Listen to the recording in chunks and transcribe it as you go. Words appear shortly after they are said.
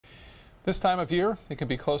This time of year, it can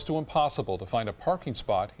be close to impossible to find a parking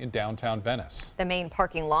spot in downtown Venice. The main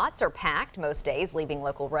parking lots are packed most days, leaving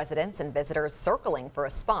local residents and visitors circling for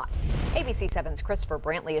a spot. ABC 7's Christopher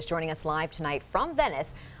Brantley is joining us live tonight from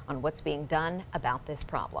Venice on what's being done about this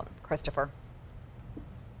problem. Christopher.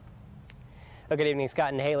 Well, good evening,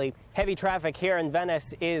 Scott and Haley. Heavy traffic here in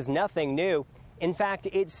Venice is nothing new. In fact,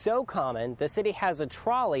 it's so common the city has a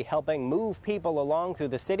trolley helping move people along through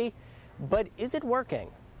the city. But is it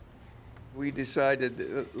working? We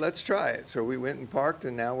decided, let's try it. So we went and parked,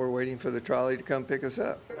 and now we're waiting for the trolley to come pick us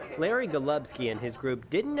up. Larry Golubsky and his group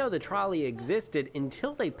didn't know the trolley existed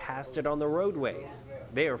until they passed it on the roadways.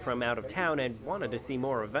 They are from out of town and wanted to see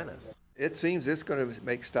more of Venice. It seems it's going to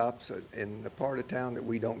make stops in the part of town that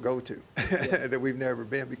we don't go to, that we've never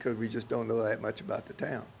been because we just don't know that much about the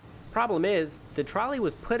town. Problem is, the trolley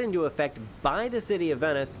was put into effect by the city of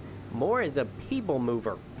Venice more as a people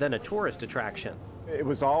mover than a tourist attraction. It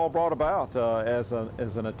was all brought about as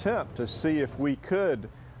an attempt to see if we could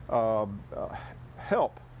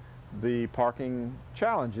help the parking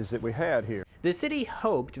challenges that we had here. The city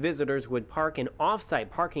hoped visitors would park in off-site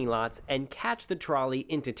parking lots and catch the trolley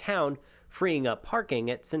into town, freeing up parking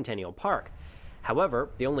at Centennial Park.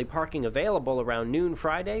 However, the only parking available around noon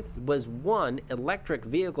Friday was one electric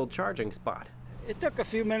vehicle charging spot. It took a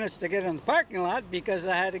few minutes to get in the parking lot because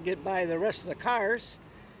I had to get by the rest of the cars.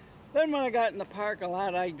 Then when I got in the parking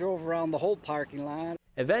lot, I drove around the whole parking lot.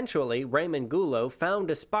 Eventually, Raymond Gullo found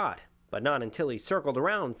a spot, but not until he circled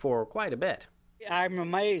around for quite a bit. I'm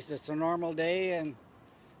amazed. It's a normal day and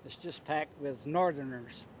it's just packed with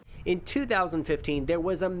northerners. In 2015, there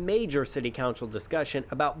was a major city council discussion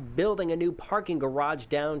about building a new parking garage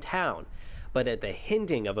downtown. But at the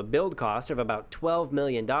hinting of a build cost of about $12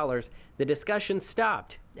 million, the discussion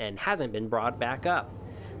stopped and hasn't been brought back up.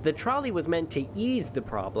 The trolley was meant to ease the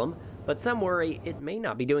problem, but some worry it may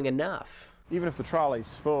not be doing enough. Even if the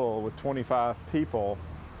trolley's full with 25 people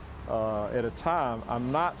at a time,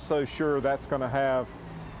 I'm not so sure that's going to have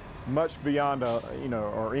much beyond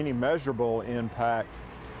or any measurable impact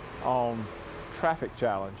on traffic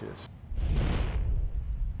challenges.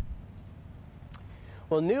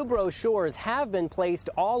 Well, new brochures have been placed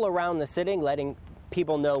all around the city, letting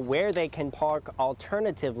people know where they can park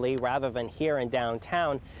alternatively rather than here in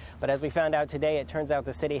downtown. But as we found out today, it turns out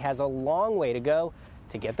the city has a long way to go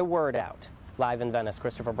to get the word out. Live in Venice,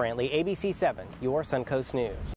 Christopher Brantley, ABC 7, your Suncoast News.